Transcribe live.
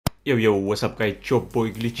Yo, what's up guys, your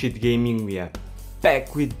boy Glitchit Gaming. We are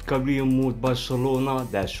back with Career Mode Barcelona.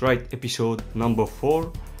 That's right, episode number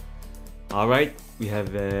 4. Alright, we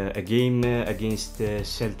have a game against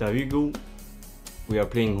Celta Vigo. We are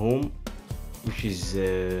playing home, which is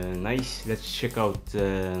nice. Let's check out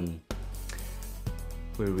where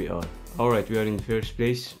we are. Alright, we are in first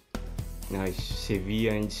place. Nice.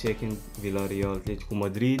 Sevilla in second, Villarreal, Atletico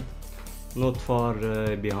Madrid. Not far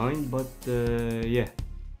behind, but yeah,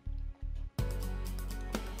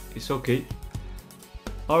 it's okay.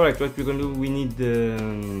 Alright, what we're gonna do, we need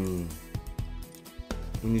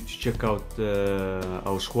to check out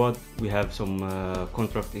our squad. We have some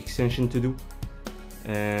contract extension to do,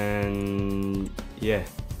 and yeah,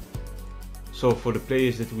 so for the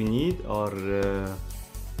players that we need are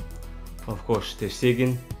of course Ter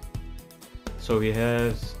Stegen. So he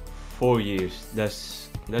has 4 years. That's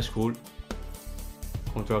cool.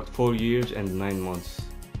 Contract 4 years and 9 months.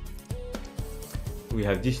 We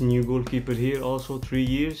have this new goalkeeper here also, 3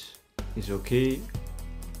 years. Is okay.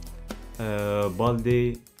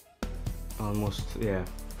 Balde, almost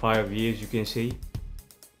 5 years you can say.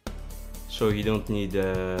 So he don't need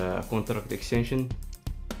a contract extension.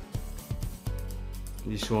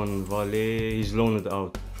 This one, Vale, he's loaned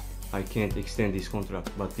out. I can't extend his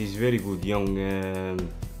contract, but he's very good, young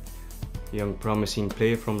promising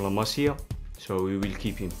player from La Masia. So we will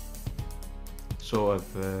keep him. So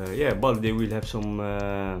Balde will have some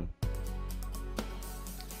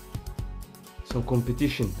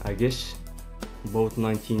competition, I guess. Both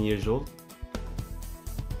 19 years old.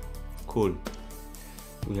 Cool.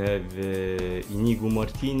 We have Inigo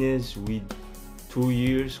Martinez with 2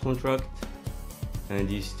 years contract, and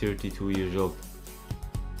he's 32 years old.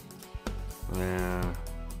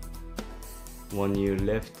 1 year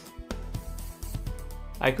left.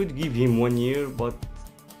 I could give him 1 year, but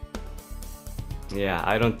yeah,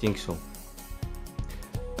 I don't think so.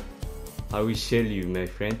 I will sell you, my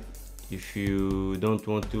friend. If you don't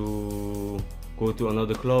want to go to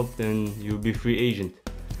another club, then you'll be free agent.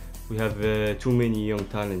 We have too many young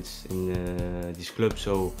talents in this club,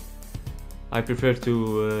 so I prefer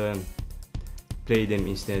to play them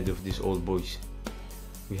instead of these old boys.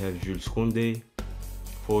 We have Jules Koundé,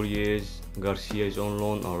 4 years. Garcia is on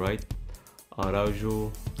loan, alright.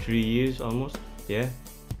 Araujo, 3 years almost, yeah.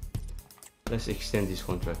 Let's extend this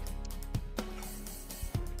contract.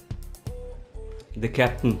 The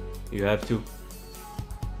captain, you have to.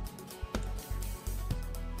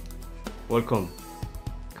 Welcome.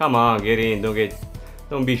 Come on, get in,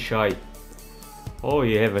 don't be shy. Oh,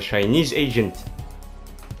 you have a Chinese agent.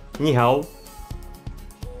 Ni hao.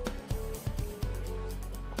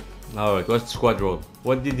 Alright, what's the squad role?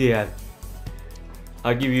 What did he have?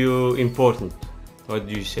 I'll give you important. What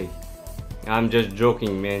do you say? I'm just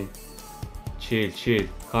joking, man. Chill.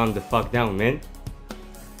 Calm the fuck down, man.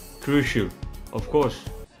 Crucial, of course.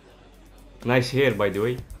 Nice hair, by the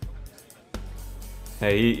way.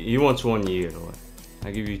 Hey, he wants 1 year.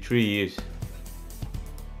 I give you 3 years.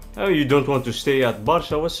 Oh, you don't want to stay at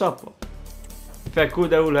Barca? What's up? If I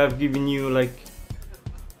could, I would have given you like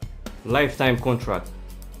lifetime contract.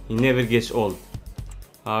 He never gets old.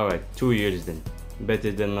 Alright, 2 years then.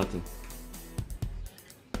 Better than nothing.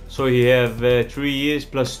 So you have 3 years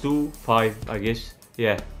plus 2, 5, I guess.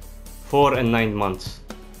 Yeah, 4 and 9 months.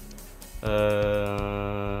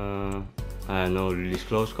 No release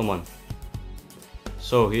clause. Come on.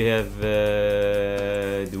 So he have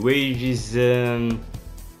the wages.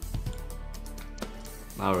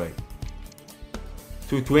 Alright,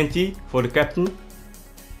 220 for the captain.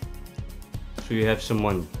 So you have some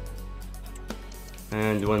money.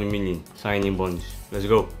 And 1 million signing bonus. Let's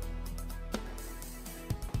go.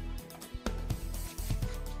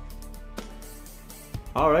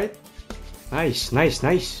 Alright. Nice.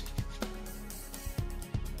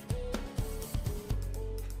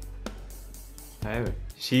 Alright.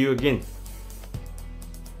 See you again.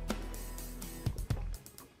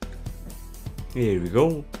 Here we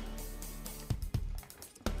go.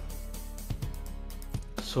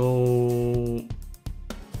 So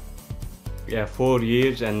yeah, 4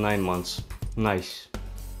 years and 9 months. Nice.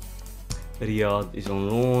 Riyadh is on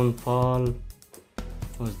loan. Pal.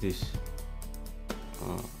 What's this?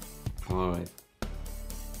 Alright.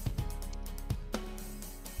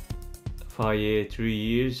 Faye, 3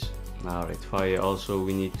 years. Alright, Faye also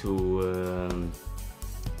we need to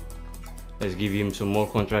let's give him some more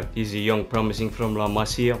contract. He's a young promising from La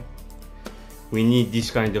Masia. We need this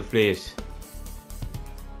kind of players.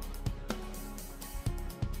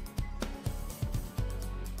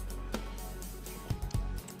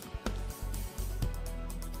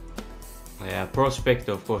 Yeah, prospect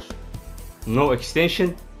of course. No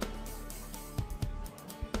extension,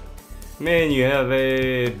 Man, you have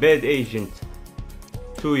a bad agent.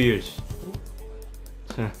 2 years.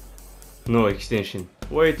 No extension.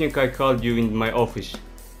 Why do you think I called you in my office?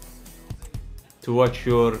 To watch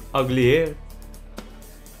your ugly hair?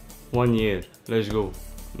 1 year. Let's go.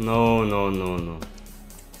 No, no, no, no.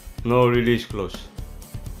 No release clause.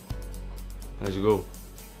 Let's go.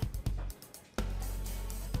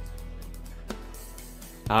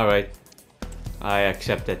 Alright. I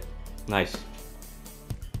accept it. Nice.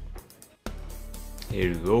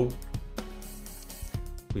 Here we go.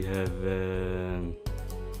 We have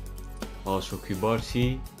also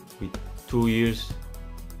Kubarsi with 2 years.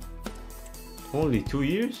 Only 2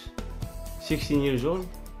 years? 16 years old?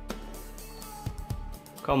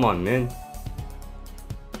 Come on, man.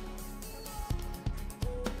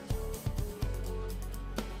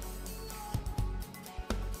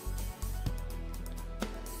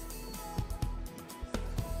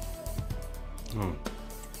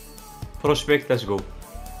 Prospect, let's go.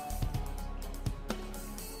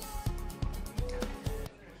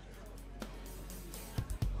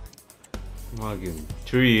 Again,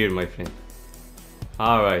 3 years, my friend.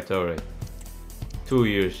 Alright. 2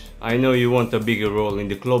 years. I know you want a bigger role in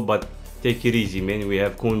the club, but take it easy, man. We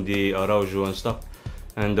have Kondi, Araujo and stuff.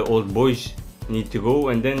 And the old boys need to go,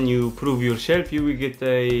 and then you prove yourself, you will get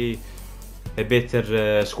a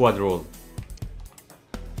better squad role.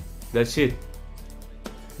 That's it.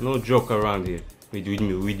 No joke around here.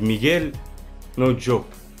 With Miguel, no joke.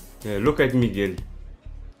 Yeah, look at Miguel.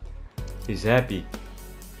 He's happy.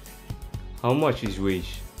 How much is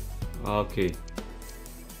wage? Okay.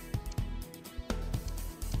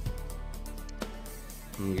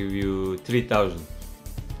 I'll give you 3,000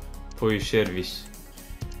 for your service.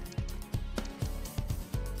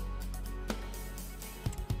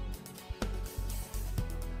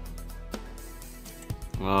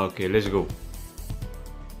 Okay, let's go.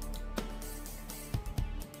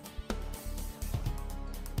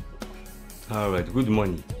 Alright, good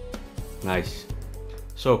money. Nice.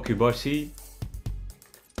 So Kubarsi,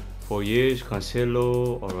 4 years,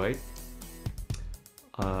 Cancelo, alright.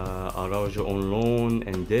 Araujo on loan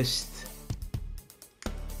and Dest.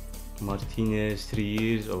 Martinez, 3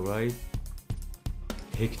 years, alright.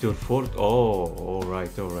 Hector Ford, oh,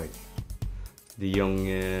 alright. The young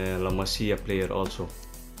La Masia player also.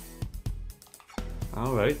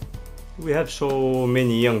 Alright. We have so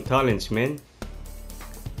many young talents, man.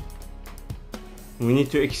 We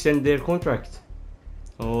need to extend their contract,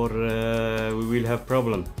 or we will have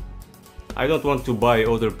problem. I don't want to buy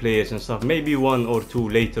other players and stuff. Maybe 1 or 2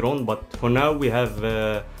 later on, but for now we have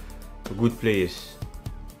good players.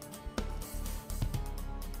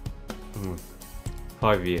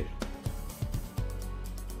 5 years.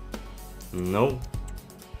 No.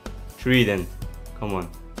 3 then. Come on.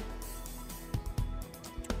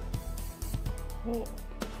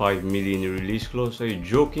 5 million release clause. Are you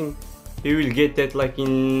joking? He will get that like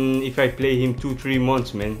in if I play him 2-3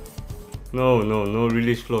 months, man. No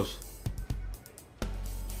release clause.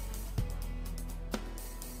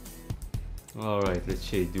 Alright, let's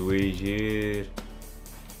see the wage here.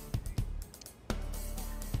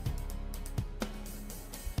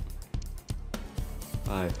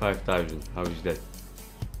 Alright, 5,000. How is that?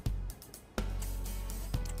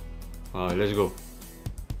 Alright, let's go.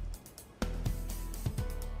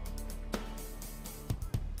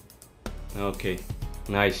 Okay,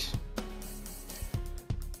 nice.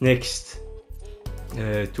 Next,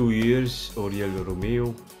 2 years, Oriel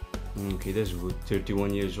Romeo. Okay, that's good.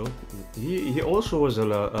 31 years old. He also was a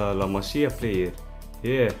La Masia player.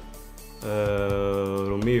 Yeah,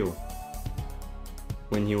 Romeo.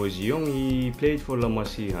 When he was young, he played for La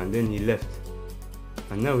Masia and then he left.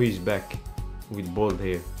 And now he's back with bald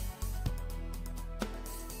hair,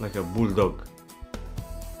 like a bulldog.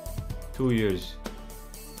 2 years.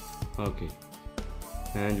 Okay.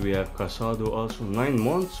 And we have Casado also. 9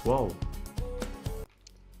 months. Wow.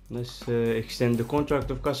 Let's extend the contract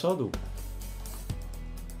of Casado.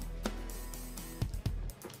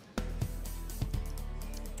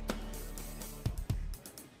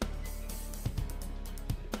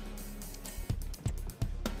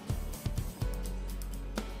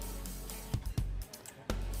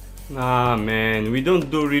 Nah, man, we don't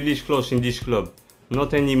do release clause in this club.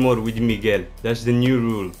 Not anymore with Miguel. That's the new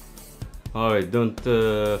rule. Alright, don't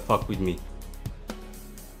fuck with me.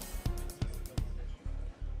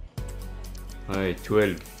 Alright,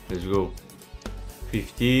 12. Let's go.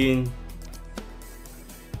 15.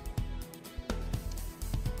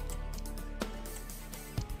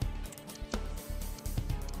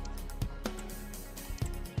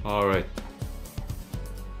 Alright.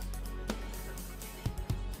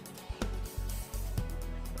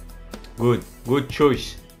 Good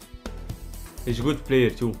choice. He's a good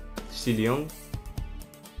player too. Still young.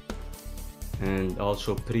 And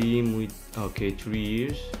also Prim with, okay, 3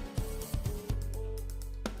 years.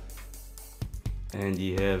 And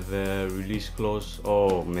he have a release clause.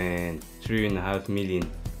 Oh man, 3.5 million.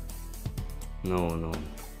 No.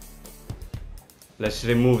 Let's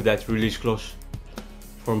remove that release clause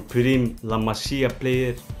from Prim La Masia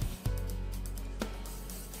player.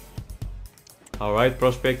 Alright,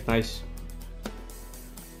 prospect, nice.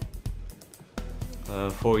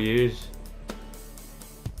 4 years.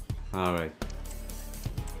 Alright.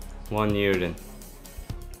 1 year then.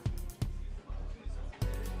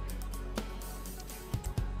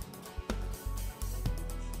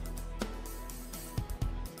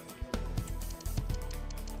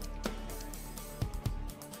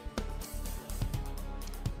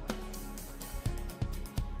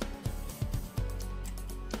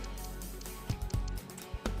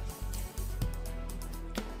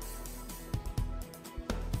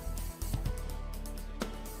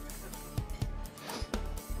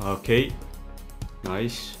 Okay,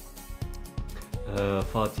 nice.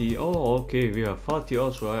 Fatih. Oh, okay, we have Fatih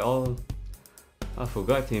also. I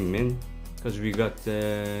forgot him, man, because we got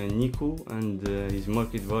Nico and his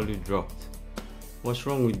market value dropped. What's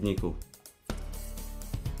wrong with Nico?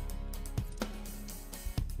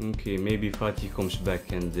 Okay, maybe Fatih comes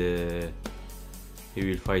back and he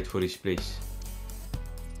will fight for his place.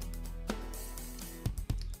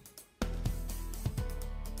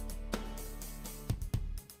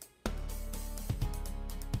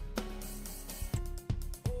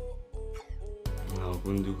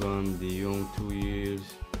 Gundogan, De Jong 2 years.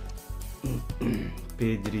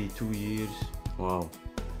 Pedri 2 years. Wow.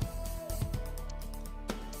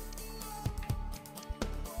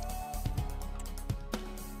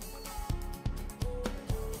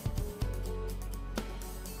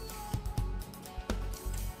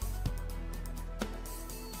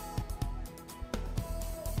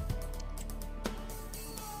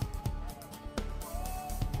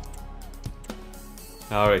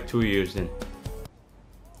 Alright, 2 years then.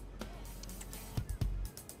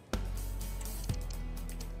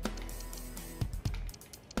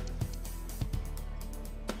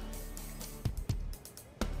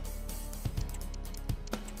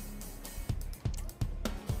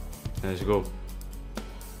 Let's go.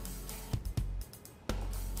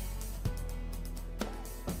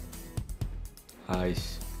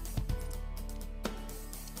 Nice.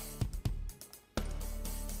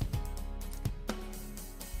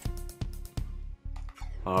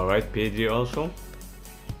 Alright, Pedri also.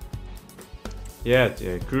 Yeah,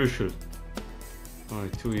 crucial.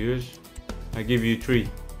 Alright, 2 years. I give you 3.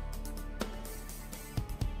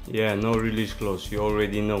 Yeah, no release clause, you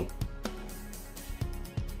already know.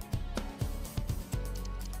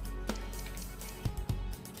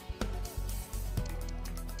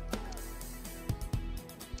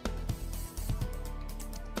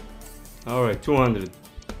 Alright, 200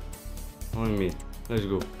 on me. Let's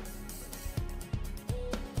go.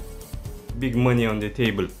 Big money on the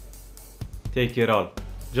table. Take it all.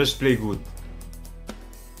 Just play good.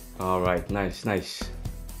 Alright, nice.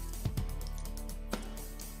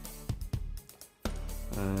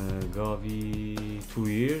 Gavi 2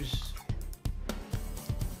 years.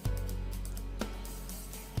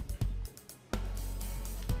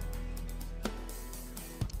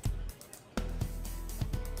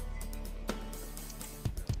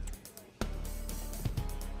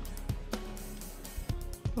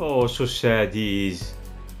 Oh, so sad he is.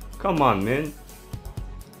 Come on, man.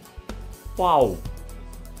 Wow.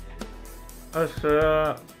 That's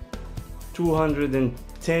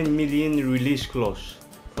 210 million release clause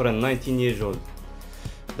for a 19 years old.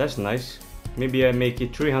 That's nice. Maybe I make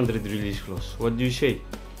it 300 release clause. What do you say?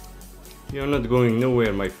 You're not going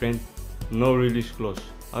nowhere, my friend. No release clause.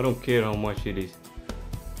 I don't care how much it is.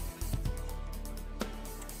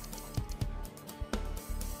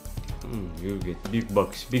 You get big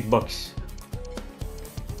bucks.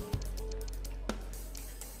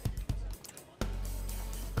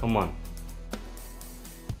 Come on.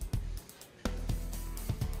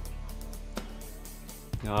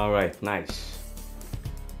 Alright, nice.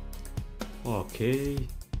 Okay.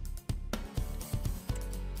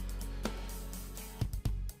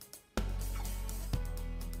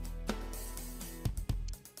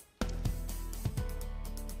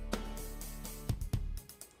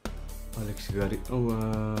 Alex Gary.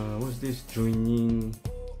 What's this? Joining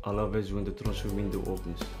Alaves when the transfer window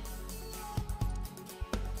opens.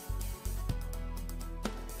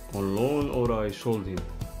 On loan or I sold him?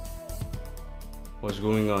 What's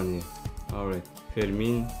going on here? Alright,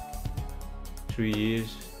 Fermin, 3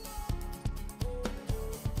 years.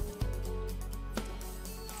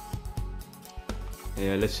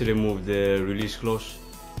 Yeah, let's remove the release clause.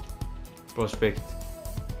 Prospect.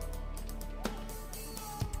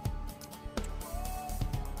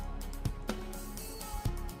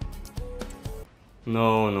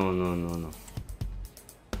 No.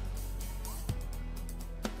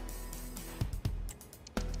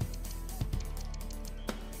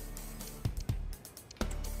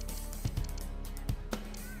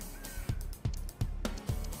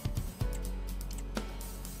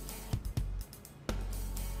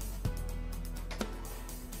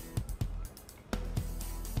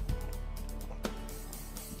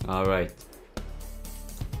 All right.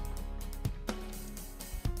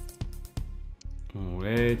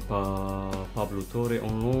 Alright, Pablo Torre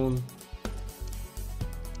on loan.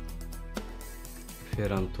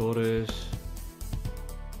 Ferran Torres.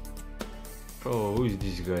 Bro, who is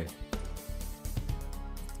this guy?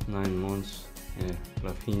 9 months. Yeah,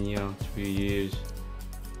 Rafinha, 3 years.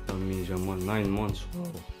 Lamine Jamal, 9 months.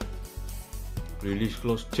 Wow. Release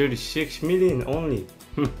clause 36 million only.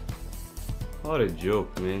 What a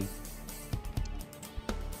joke, man.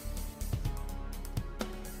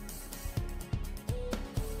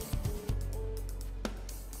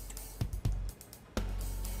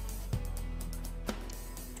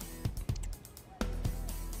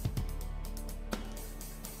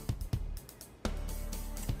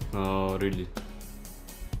 No, really.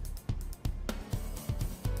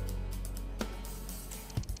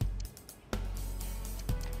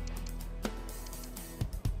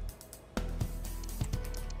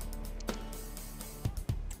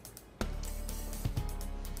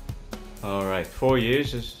 Alright, 4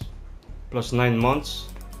 years plus 9 months.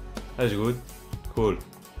 That's good. Cool.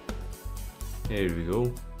 Here we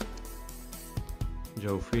go.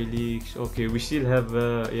 Joe Felix. Okay, we still have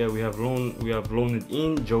yeah, we have loaned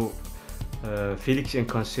in Joe Felix and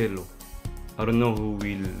Cancelo. I don't know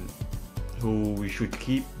who we should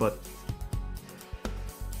keep, but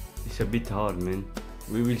it's a bit hard, man.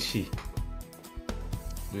 We will see.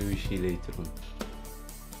 We will see later on.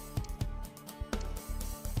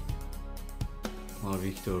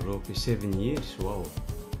 Victor Roque, 7 years, wow.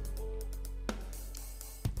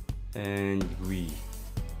 And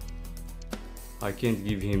I can't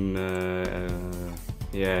give him,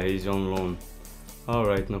 yeah, he's on loan.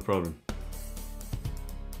 Alright, no problem.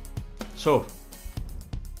 So,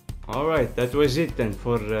 alright, that was it then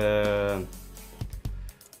for,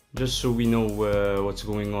 just so we know what's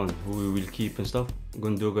going on, who we will keep and stuff.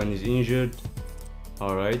 Gundogan is injured,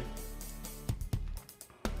 alright.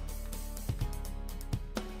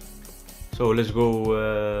 So let's go,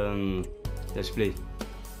 let's play.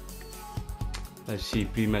 Let's see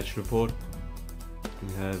pre-match report.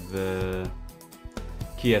 We have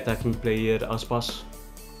key attacking player Aspas.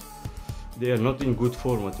 They are not in good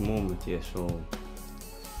form at the moment, yeah, so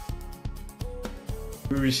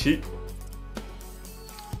we will see.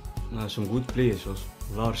 Some good players also.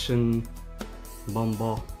 Larsen,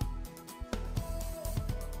 Bamba.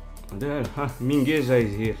 There, Mingueza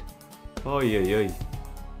is here. Oi.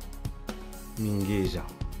 Mingueza.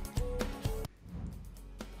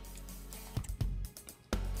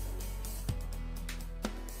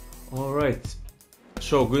 Alright,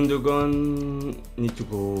 so Gundogan need to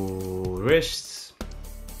go rest.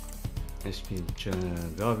 SP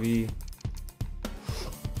Gavi.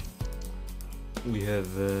 We have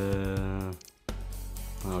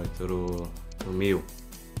Romeo.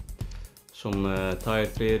 Some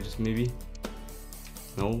tired players maybe?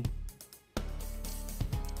 No?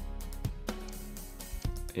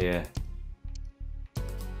 Yeah.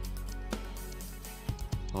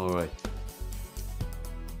 Alright.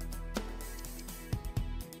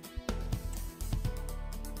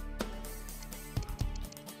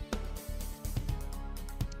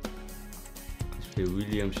 Let's play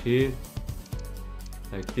Williams here.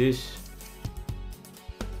 Like this.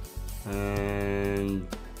 And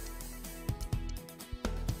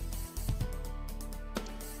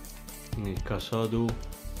Casado.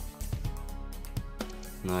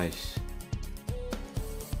 Nice.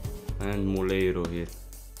 And Moleiro here.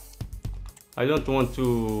 I don't want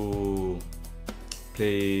to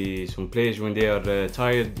play some players when they are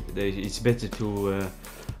tired. It's better to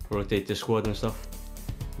rotate the squad and stuff.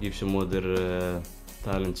 Give some other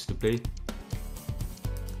talents to play.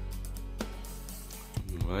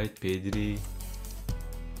 Alright, Pedri.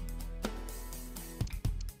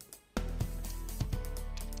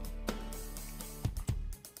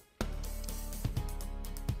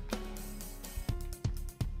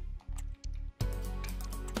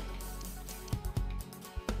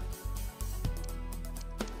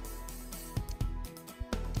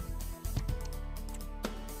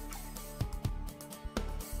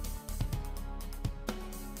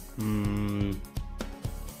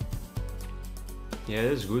 Yeah,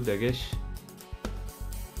 that's good, I guess.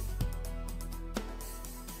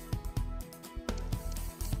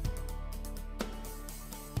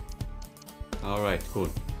 All right, cool.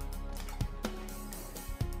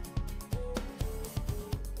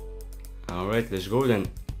 All right, let's go then.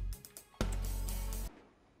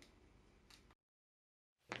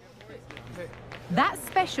 That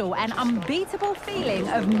special and unbeatable feeling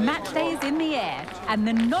of match day is in the air, and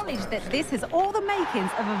the knowledge that this has all the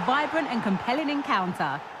makings of a vibrant and compelling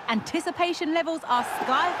encounter. Anticipation levels are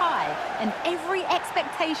sky high, and every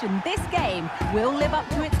expectation this game will live up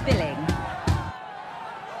to its billing.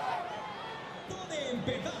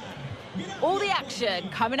 All the action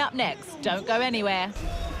coming up next. Don't go anywhere.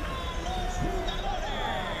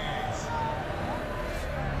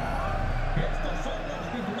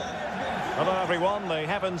 Hello everyone, the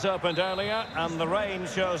heavens opened earlier and the rain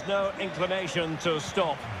shows no inclination to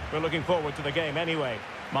stop. We're looking forward to the game anyway.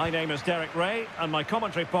 My name is Derek Ray and my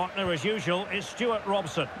commentary partner as usual is Stuart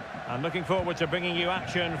Robson. I'm looking forward to bringing you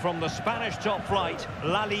action from the Spanish top flight,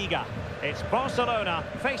 La Liga. It's Barcelona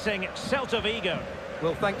facing Celta Vigo.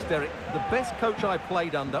 Well, thanks, Derek. The best coach I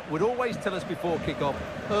played under would always tell us before kick-off,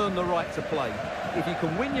 earn the right to play. If you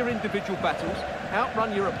can win your individual battles,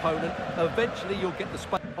 outrun your opponent, eventually you'll get the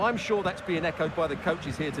space. I'm sure that's being echoed by the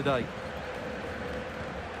coaches here today.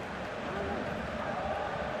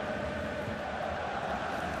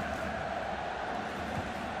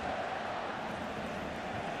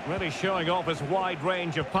 Really showing off his wide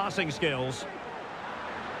range of passing skills.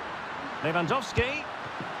 Lewandowski.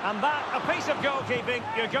 And that, a piece of goalkeeping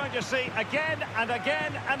you're going to see again and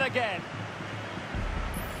again and again.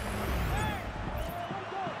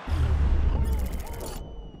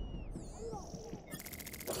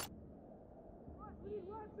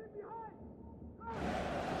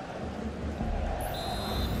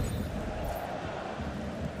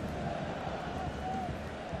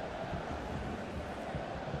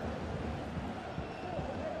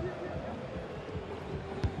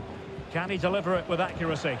 Can he deliver it with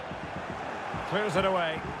accuracy? Clears it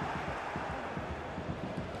away.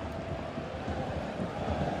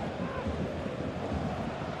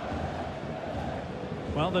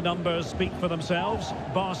 Well, the numbers speak for themselves.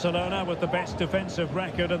 Barcelona with the best defensive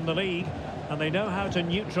record in the league, and they know how to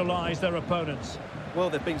neutralise their opponents. Well,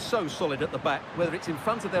 they've been so solid at the back, whether it's in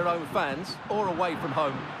front of their own fans or away from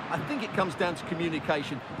home. I think it comes down to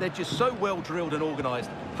communication. They're just so well drilled and organised.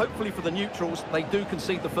 Hopefully for the neutrals, they do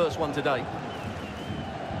concede the first one today.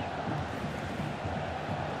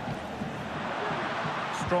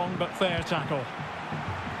 Strong but fair tackle.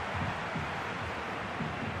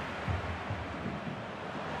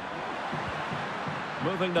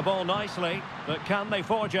 Moving the ball nicely, but can they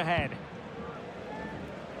forge ahead?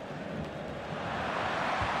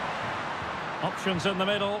 Options in the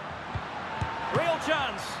middle. Real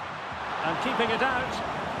chance. And keeping it out.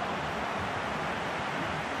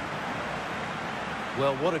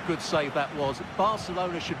 Well, what a good save that was.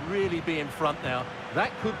 Barcelona should really be in front now.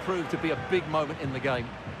 That could prove to be a big moment in the game.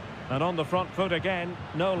 And on the front foot again,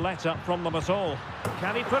 no let-up from them at all.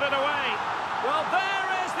 Can he put it away? Well, there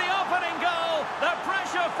is the opening goal. The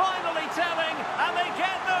pressure finally telling, and they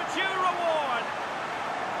get their due reward.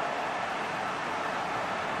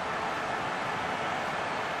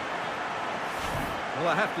 Well,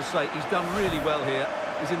 I have to say, he's done really well here.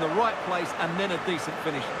 He's in the right place and then a decent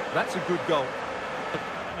finish. That's a good goal.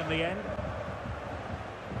 In the end.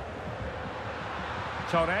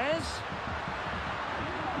 Torres.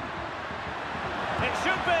 It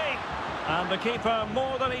should be. And the keeper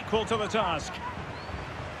more than equal to the task.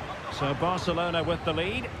 So Barcelona with the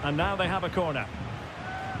lead, and now they have a corner.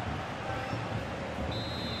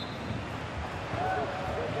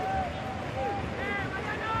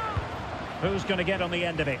 Who's going to get on the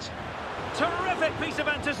end of it? Terrific piece of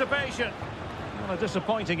anticipation. Well, a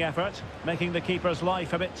disappointing effort, making the keeper's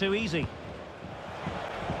life a bit too easy.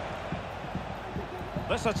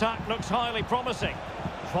 This attack looks highly promising.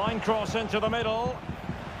 Fine cross into the middle.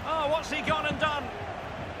 Oh, what's he gone and done?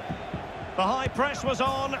 The high press was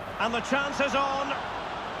on, and the chance is on.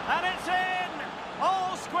 And it's in!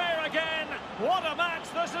 All square again. What a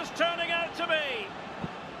match this is turning out to be.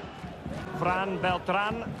 Fran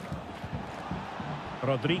Beltran.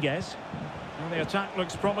 Rodriguez. Well, the attack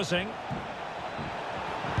looks promising.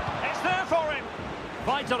 It's there for him.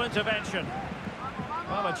 Vital intervention.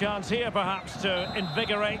 Well, a chance here perhaps to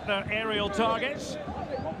invigorate their aerial targets.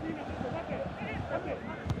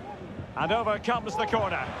 And over comes the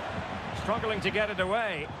corner. Struggling to get it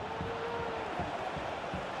away.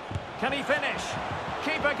 Can he finish?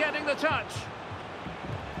 Keeper getting the touch.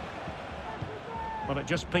 Well, it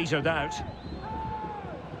just petered out.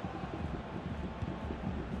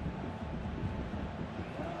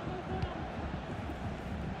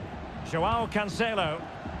 Joao Cancelo.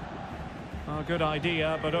 Oh, good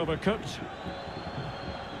idea, but overcooked.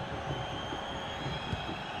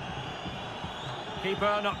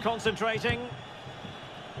 Keeper not concentrating.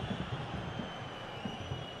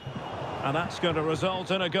 And that's going to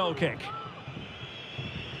result in a goal kick.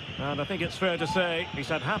 And I think it's fair to say he's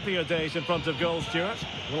had happier days in front of goal, Stuart.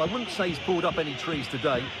 Well, I wouldn't say he's pulled up any trees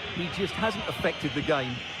today. He just hasn't affected the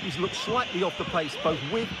game. He's looked slightly off the pace, both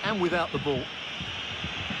with and without the ball.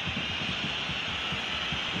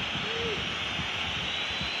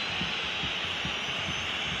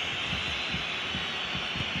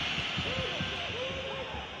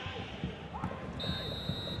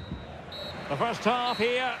 The first half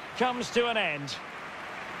here comes to an end.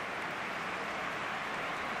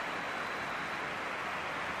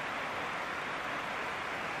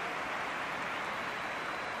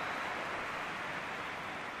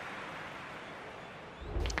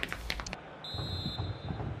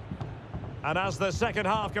 And as the second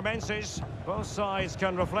half commences, both sides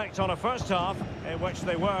can reflect on a first half in which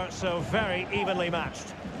they were so very evenly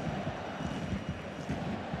matched.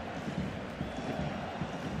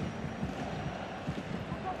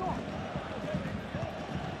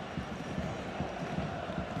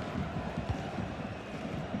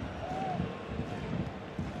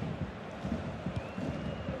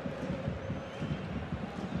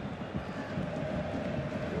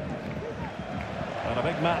 And a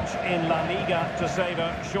big match in La Liga to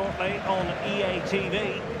savour shortly on EA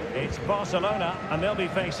TV. It's Barcelona, and they'll be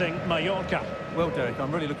facing Mallorca. Well, Derek, I'm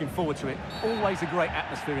really looking forward to it. Always a great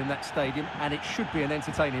atmosphere in that stadium, and it should be an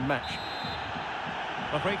entertaining match.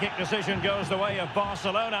 The free kick decision goes the way of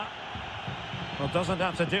Barcelona. Well, doesn't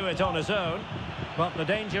have to do it on his own, but the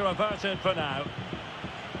danger averted for now.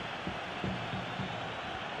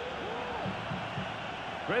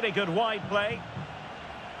 Really good wide play.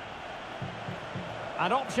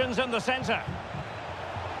 And options in the centre.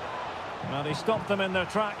 Well, he stopped them in their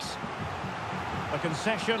tracks. The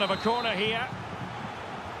concession of a corner here.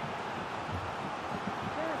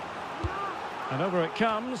 And over it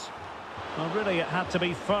comes. Well, really, it had to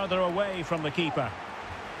be further away from the keeper.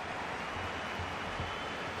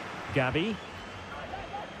 Gavi.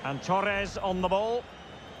 And Torres on the ball.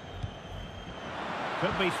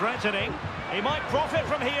 Could be threatening. He might profit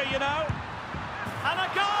from here, you know. And a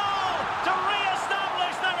goal to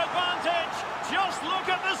re-establish their advantage. Just look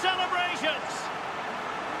at the celebrations.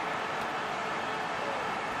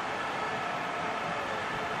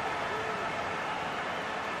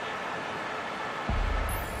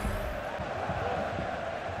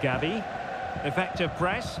 Gavi, effective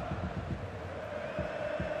press.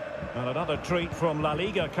 And another treat from La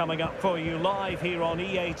Liga coming up for you live here on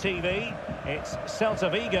EA TV. It's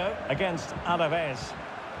Celta Vigo against Alaves.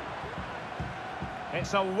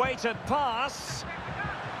 It's a weighted pass.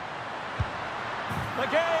 The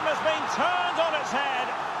game has been turned on its head.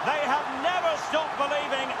 They have never stopped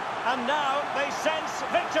believing, and now they sense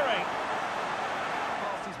victory.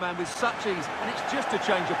 Passes, man, with such ease, and it's just a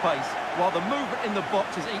change of pace. While the movement in the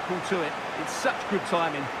box is equal to it, it's such good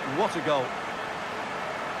timing. What a goal.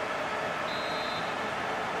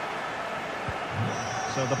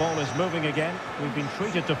 So the ball is moving again. We've been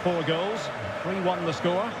treated to 4 goals. 3-1 the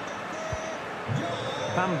score.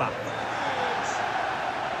 Bamba.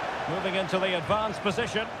 Moving into the advanced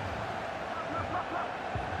position.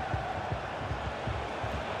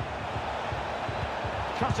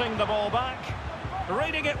 Cutting the ball back.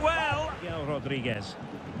 Reading it well. Rodriguez.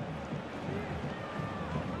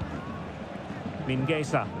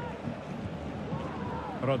 Mingueza.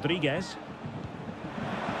 Rodriguez.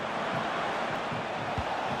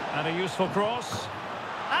 And a useful cross.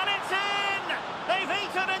 And it's in! They've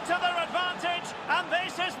eaten into their advantage, and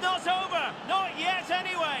this is not over. Not yet,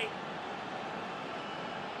 anyway.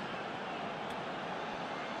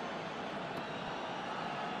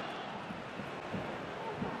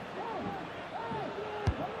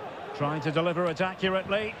 Trying to deliver it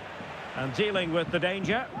accurately and dealing with the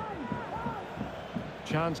danger.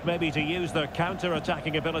 Chance maybe to use their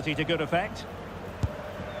counter-attacking ability to good effect.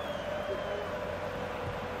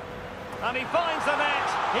 And he finds the net.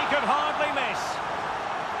 He could hardly miss.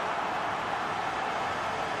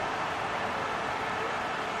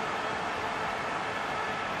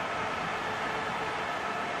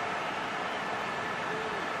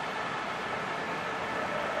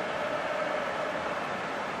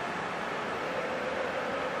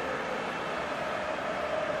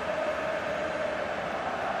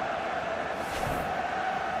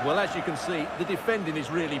 Well, as you can see, the defending is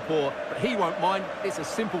really poor, but he won't mind. It's a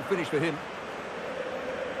simple finish for him.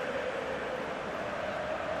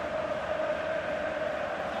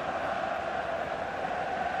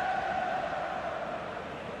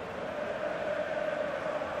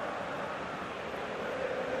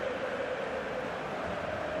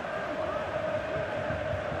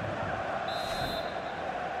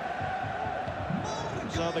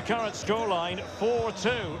 So the current scoreline,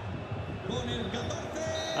 4-2.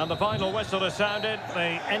 And the final whistle has sounded.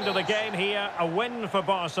 The end of the game here, a win for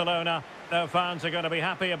Barcelona. Their fans are going to be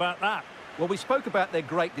happy about that. Well, we spoke about their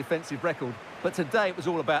great defensive record, but today it was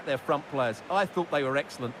all about their front players. I thought they were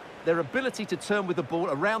excellent. Their ability to turn with the ball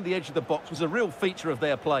around the edge of the box was a real feature of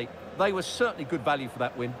their play. They were certainly good value for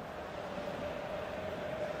that win.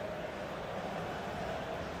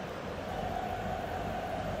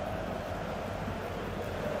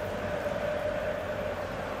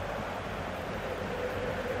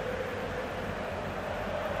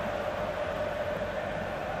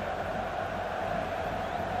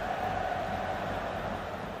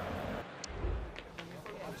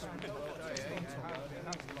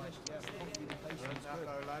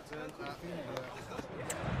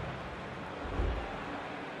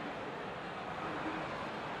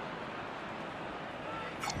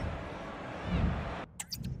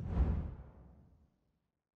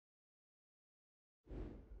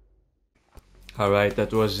 Alright,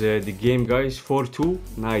 that was the game, guys.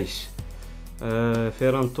 4-2, nice.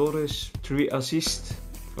 Ferran Torres, 3 assists.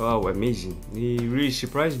 Wow, amazing. He really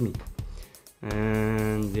surprised me.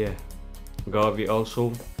 And yeah, Gavi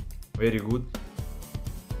also, very good.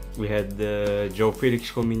 We had Joe Felix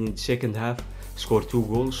coming in the second half, scored 2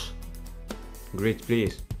 goals. Great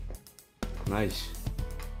players. Nice.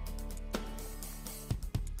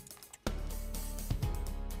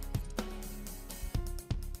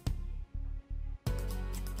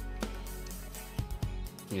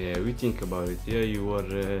 Yeah, we think about it. Yeah, you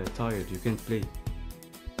are tired, you can't play.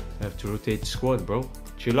 Have to rotate the squad, bro.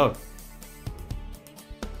 Chill out.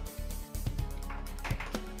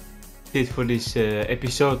 That's it for this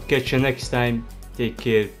episode. Catch you next time. Take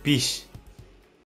care. Peace.